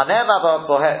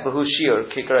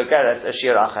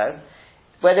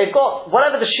 where they've got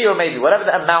whatever the shiur may be, whatever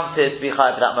the amount is to be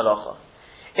chayav for that malacha.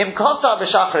 If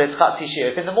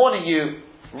in the morning you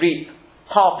reap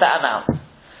half that amount,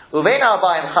 and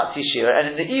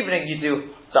in the evening you do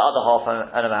the other half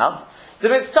an amount, at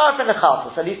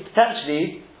least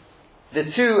potentially the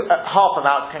two half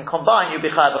amounts can combine, you'll be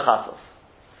chayav b'chasos.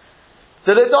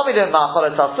 So it's not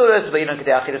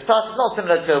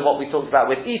similar to what we talked about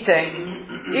with eating.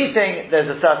 Eating, there's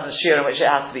a certain shiur in which it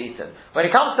has to be eaten. When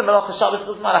it comes to Malacha Shabbos, it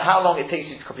doesn't matter how long it takes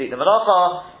you to complete the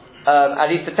Malacha, at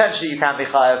least potentially you can be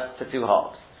chayav for two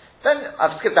halves. Then,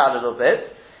 I've skipped out a little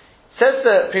bit. Says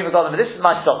the Prima Golden, but this is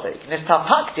my sophic.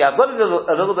 Nistapakti, I've got a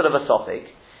little bit of a sophic.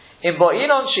 In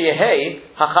Bo'inon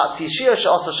Sheyehei, Hachatzi Shiur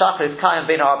She'osa Shachris Kayim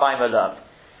Bein Ha'arbaim Olav.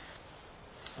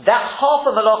 That half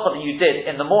a Malacha that you did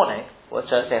in the morning, or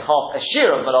should I say half a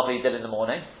shiur of Malacha you did in the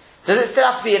morning, does it still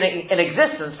have to be in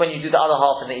existence when you do the other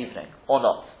half in the evening, or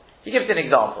not? He gives an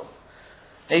example.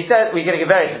 And he says, we're going to give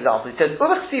various examples. He says,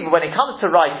 when it comes to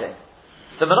writing,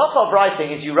 the malacha of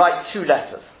writing is you write two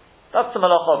letters. That's the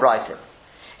malacha of writing.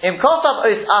 If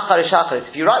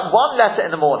you write one letter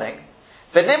in the morning,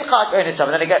 and then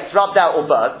it gets rubbed out or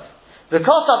burnt, and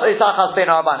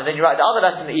then you write the other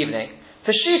letter in the evening,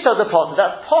 for Shita the potter,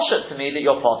 that's poshet to me that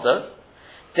you're potter.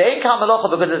 Because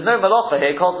there's no malacha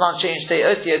here, as long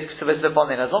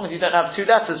as you don't have two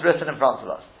letters written in front of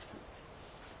us.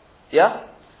 Yeah?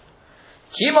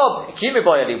 When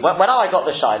I got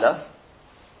the shaila,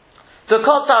 if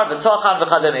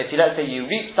you, let's say you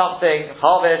reap something,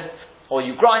 harvest, or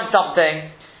you grind something,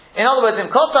 in other words,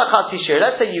 let's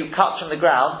say you cut from the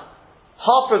ground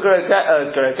half a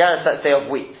grogeres, let's say, of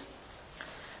wheat.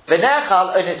 Then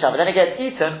it gets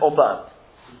eaten or burnt.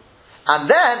 And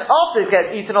then, after it gets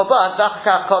eaten or burnt, then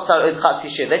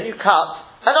you cut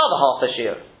another half a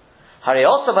shear.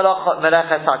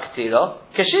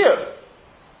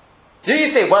 Do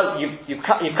you say, well, you've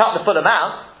cut the full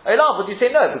amount, Olav, would you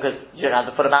say no? Because you don't have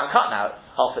the full amount cut now,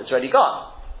 half it's already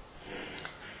gone.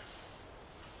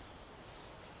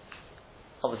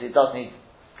 Obviously it does need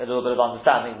a little bit of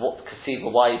understanding what Kasiva,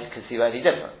 why is Kasiva any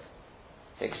different?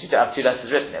 Because you don't have two letters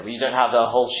written there, but you don't have the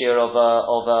whole shear of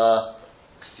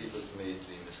Kasiva's made to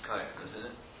be miskayim,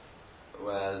 isn't it?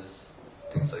 Whereas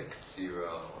things like Kasira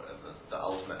or whatever, the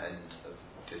ultimate end of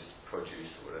this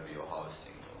produce or whatever you're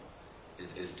harvesting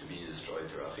is to be destroyed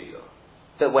through Achila.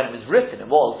 But when it was written, it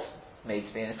was made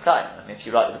to be in Miskayim. I mean, if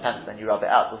you write with a pencil and you rub it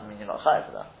out, doesn't mean you're not chayav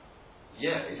for that.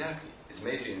 Yeah, exactly. It's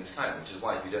made to be in Miskayim, which is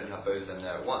why if you don't have both of them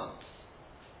there at once,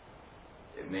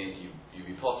 it made you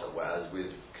be potter. Whereas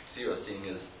with Kasira, seeing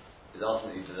as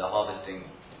ultimately the harvesting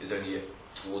is only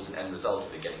towards an end result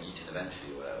of it getting eaten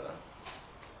eventually or whatever.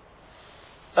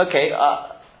 Okay,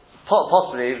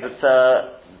 possibly, but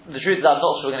the truth is I'm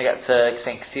not sure we're going to get to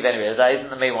saying Kasiv anyway. That isn't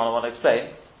the main one I want to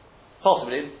explain.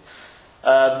 Possibly.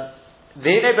 But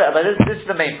this is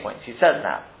the main point. He says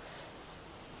now,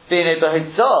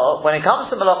 when it comes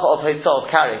to malacha of hotzah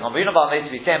of carrying, on Rina Bar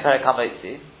Meitzi, we say in Perek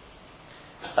HaMotzi,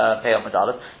 pay on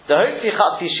Medalef, the hotzi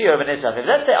chatzi shir of an Israel. If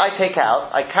let's say I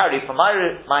carry from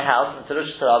my house into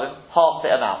Rosh Hashanah half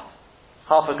the amount,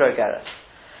 half a grogeres.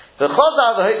 The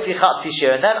chazar the hotzi chatzi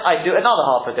shir, and then I do another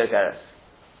half a grogeres.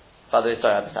 By the way,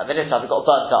 sorry, I understand. Then it got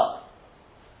burnt up.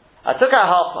 I took out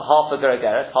half a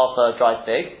grogeres, half a dried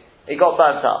fig. It got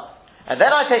burnt up, and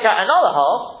then I take out another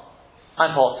half.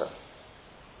 I'm potter.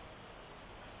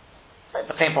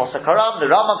 The same potter karam. The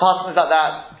Rambam passes like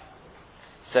that.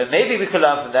 So maybe we could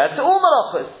learn from there to all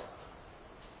malachos.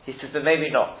 He says, but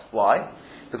maybe not. Why?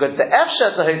 Because the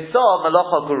efsher to hotzah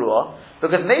malacha gurua.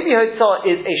 Because maybe hotzah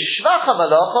is a shvacha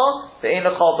malacha, but in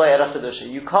the chol b'erach kedusha.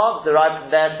 You can't derive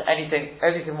from there to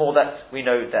anything more that we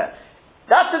know there.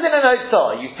 That's the din in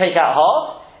hotzah. You take out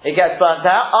half, it gets burnt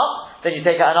out, then you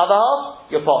take out another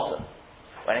half, you're potter.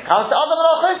 When it comes to other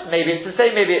malachos, maybe it's the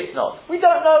same, maybe it's not. We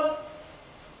don't know.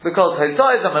 Because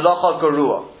hotzah is a malacha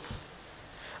gurua.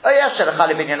 Oh yes,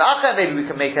 maybe we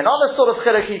can make another sort of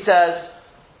chiluk, he says.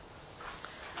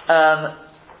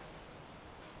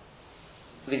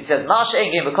 He says, when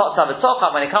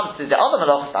it comes to the other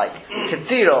malachos like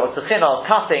ketzira or tzechina or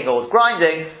cutting or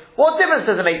grinding, what difference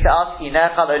does it make to us?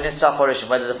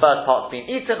 Whether the first part's been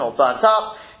eaten or burnt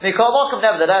up.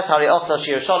 Nevertheless,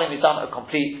 we've done a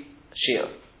complete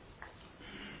shear.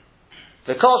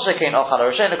 The kol shekin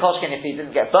if he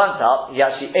didn't get burnt up, he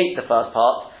actually ate the first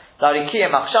part.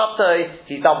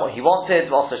 He's done what he wanted.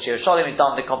 He's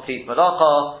done the complete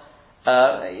malacha.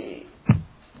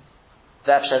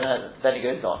 Then he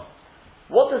goes on.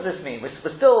 What does this mean?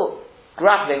 We're still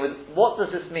grappling with what does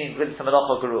this mean with the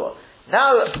malacha gurua.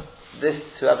 Now,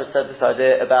 whoever said this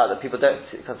idea about that people don't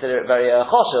consider it very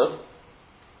choshev.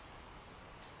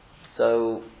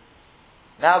 So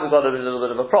now we've got a little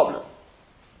bit of a problem.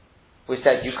 We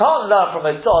said you can't learn from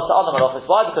hotzah to other malachos.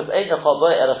 Why? Because it's a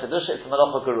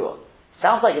malacha gurua.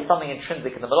 Sounds like it's something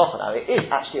intrinsic in the malacha. Now it is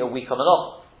actually a weaker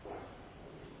malacha,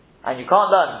 and you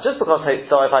can't learn just because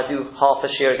hotzah. If I do half a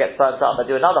shear, it gets burnt up. If I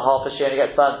do another half a shear, and it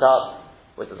gets burnt up.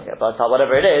 Well, it doesn't get burnt up.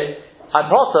 Whatever it is, I'm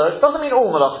potter. It doesn't mean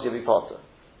all malachos you'll be potter.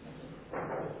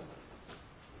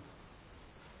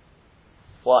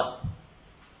 Why?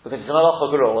 Because it's a malacha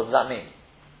gurua. What does that mean?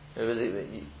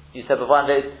 You said before,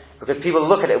 because people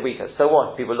look at it weaker. So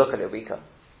what? People look at it weaker.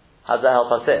 How does that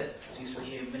help us in?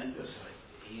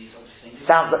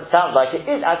 Sounds like it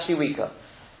is actually weaker.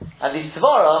 And the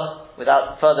Svara,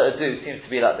 without further ado, seems to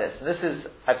be like this. And this is,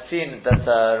 I've seen that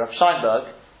Rav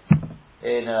Scheinberg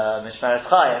in Mishmeres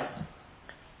Chaim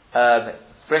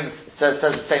says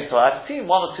the same story. I've seen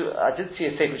one or two. I did see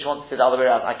a statement which wants to say the other way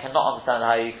around. I cannot understand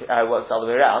how it works the other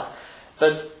way around.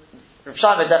 But Rav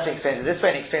Scheinberg definitely explains it this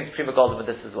way, and he explains Prima Golden with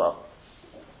this as well.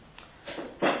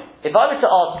 If I were to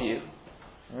ask you,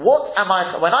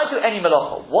 when I do any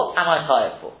malacha, what am I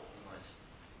chayav for?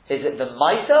 Is it the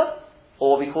maisa,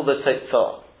 or what we call the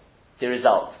totzah, the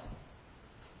result?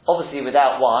 Obviously,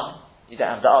 without one, you don't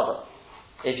have the other.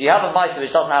 If you have a maisa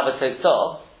which doesn't have a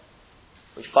totzah,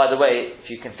 which, by the way, if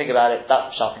you can think about it,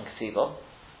 that's pshat and kesiva,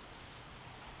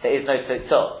 there is no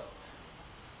totzah.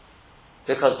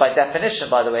 Because by definition,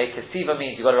 by the way, kesiva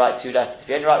means you've got to write two letters. If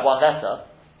you only write one letter,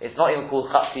 it's not even called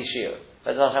chatzi shir.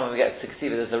 But the time when we get to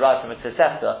kesiva, there's a right from a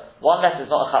tosefta. One letter is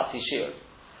not a chatzi shir.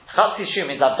 Chatzi shir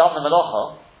means I've done the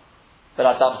malacha, but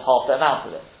I've done half the amount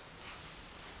of it.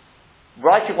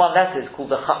 Writing one letter is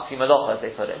called the chatzi malacha, as they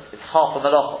put it. It's half a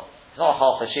malacha. It's not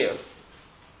half a shir.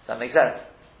 Does that make sense?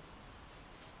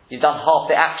 You've done half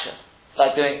the action. It's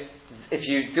like if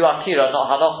you do akira, not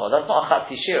halacha, that's not a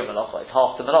chatzi shir malacha, it's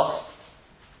half the malacha.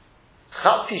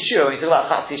 Chatzi shir, when you talk about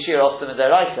chatzi shir, often in the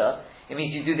writer, it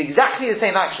means you do exactly the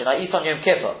same action. I eat on Yom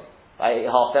Kippur. I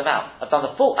ate half their mouth. I've done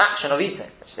the full action of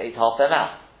eating. I just ate half their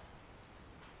mouth.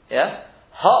 Yeah?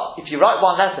 If you write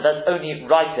one letter, that's only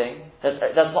writing. That's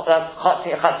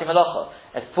Chatzi Melacha.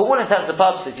 As for all intents and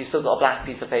purposes, you've still got a blank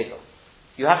piece of paper.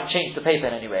 You haven't changed the paper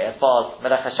in any way, as far as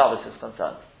Melecha Shabbos is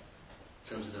concerned.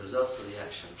 In terms of the results or the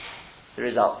action? The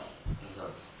result.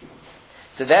 Results.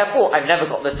 So therefore, I've never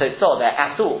got the Totzah there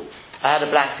at all. I had a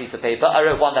blank piece of paper, I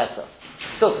wrote one letter.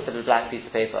 Still considered a blank piece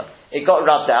of paper. It got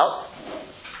rubbed out.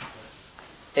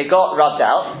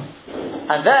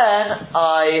 And then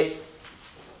I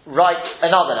write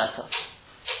another letter.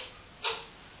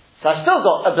 So I've still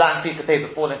got a blank piece of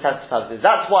paper for all intents and purposes.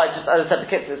 That's why, just as I said, the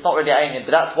kids, it's not really Ayin,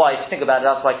 but that's why, if you think about it,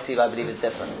 that's why Kesiva, I believe, is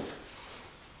different.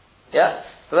 Yeah?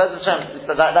 So that's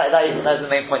the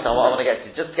main point I want to get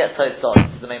to. Just to get Totzah,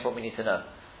 this is the main point we need to know.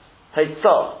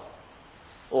 Totzah,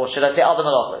 or should I say other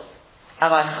malachas?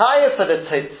 Am I chayav for the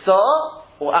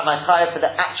Totzah, or am I chayav for the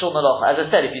actual malacha? As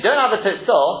I said, if you don't have a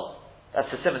Totzah,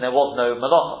 that's a simon, there was no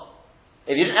malacha.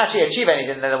 If you didn't actually achieve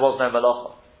anything, then there was no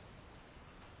malacha.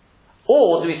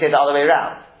 Or do we say the other way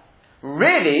around?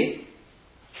 Really,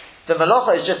 the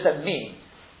malacha is just a means.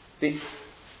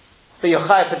 But you're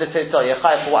chayav for the Totzah, you're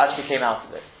chayav for what actually came out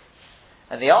of it.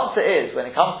 And the answer is, when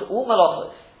it comes to all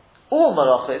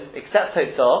malachas, except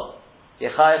Totzah,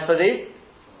 you're chayav for the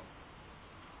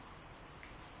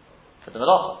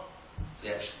malacha.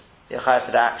 Yes. You're chayav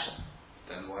for the action.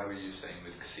 Then why were you saying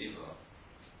with Kesiva?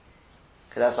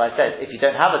 Because that's why I said, if you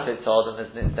don't have a Totzah,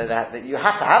 then you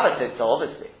have to have a Totzah,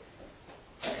 obviously.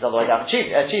 Because otherwise you haven't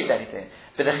achieved anything.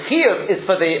 But the chiyuv is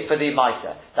for the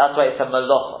Maisa. That's why it's a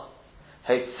malacha.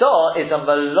 Totzah is a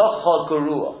malacha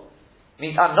gurua.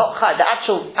 Means I'm not chayav. The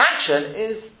actual action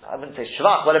is, I wouldn't say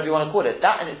shvach, whatever you want to call it.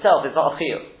 That in itself is not a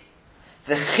chiyuv.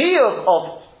 The chiyuv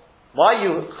of why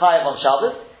you chayav on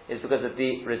Shabbos is because of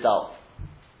the result.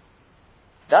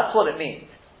 That's what it means.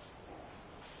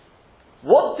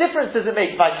 What difference does it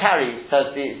make if I carry, says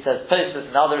Tosfos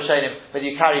and other Rishonim, whether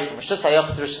you carry from Rishus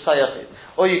HaYachid to Rishus HaYachid,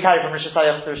 or you carry from Rishus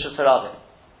HaYachid to Rishus HaRabim?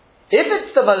 If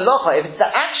it's the malacha, if it's the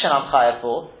action I'm chayav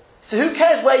for, so who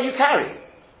cares where you carry?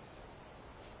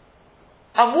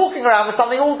 I'm walking around with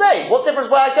something all day. What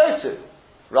difference where I go to?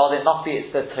 Rather, it must be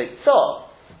it's the Totzah.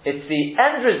 It's the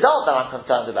end result that I'm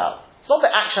concerned about. It's not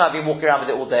the action I've been walking around with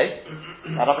it all day,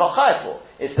 and I'm not chayav for.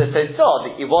 It's the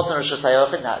Totzah. It wasn't Rishus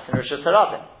HaYachid, now it's in Rishus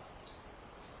HaRabim.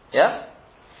 Yeah?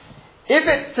 If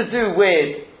it's to do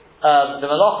with the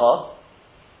malacha,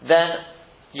 then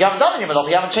you haven't done any malacha,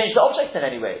 you haven't changed the object in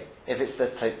any way. If it's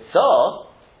the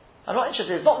Totzah, I'm not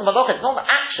interested, it's not the malacha, it's not the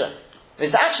action. If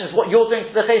it's the action, it's what you're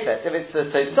doing to the chayfetz. If it's the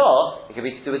Totzah, it could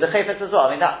be to do with the chayfetz as well.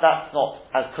 I mean, that's not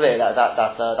as clear, that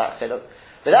chiluk.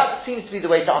 But that seems to be the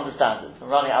way to understand it.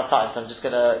 I'm running out of time, so I'm just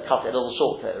going to cut it a little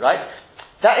short here, right?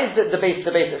 That is the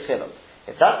basic chiluk.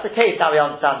 If that's the case, now we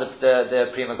understand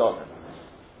the Prima Golden.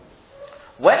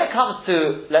 When it comes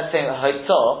to, let's say,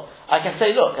 Totzah, I can say,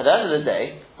 look, at the end of the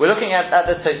day, we're looking at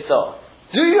the Totzah.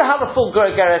 Do you have a full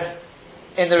Geret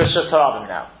in the Rishus HaRabim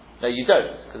now? No, you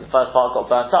don't, because the first part got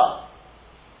burnt up.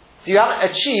 So you haven't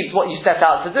achieved what you set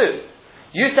out to do.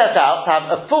 You set out to have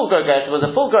a full Geret, it was a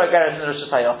full Geret in the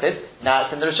Rishus HaYachid, now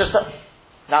it's in the Rishus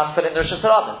now it's put in the Rishus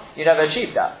HaRabim. You never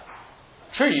achieved that.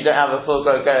 True, you don't have a full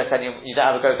Geret anymore, you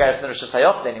don't have a Geret in the Rishus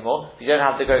HaYachid anymore, you don't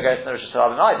have the Geret in the Rishus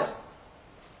HaRabim either.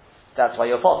 That's why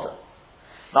you're potter.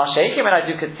 Now, Sheikim, when I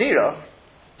do Katsira,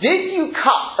 did you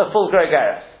cut a full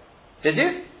Grogeres? Did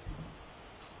you?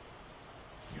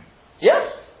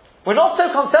 Yes. We're not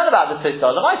so concerned about the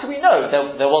Totzah. The might we know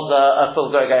there was a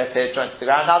full Grogeres here joined to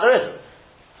the ground, now there isn't.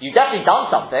 You definitely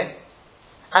done something,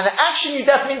 and the action you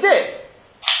definitely did.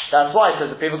 That's why it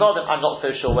says the Prima Golden, I'm not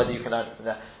so sure whether you can learn it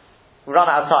from there. We run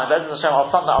out of time.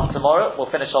 I'll sum that up tomorrow.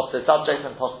 We'll finish off the subject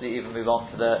and possibly even move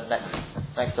on to the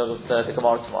next of the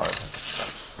Gemara tomorrow.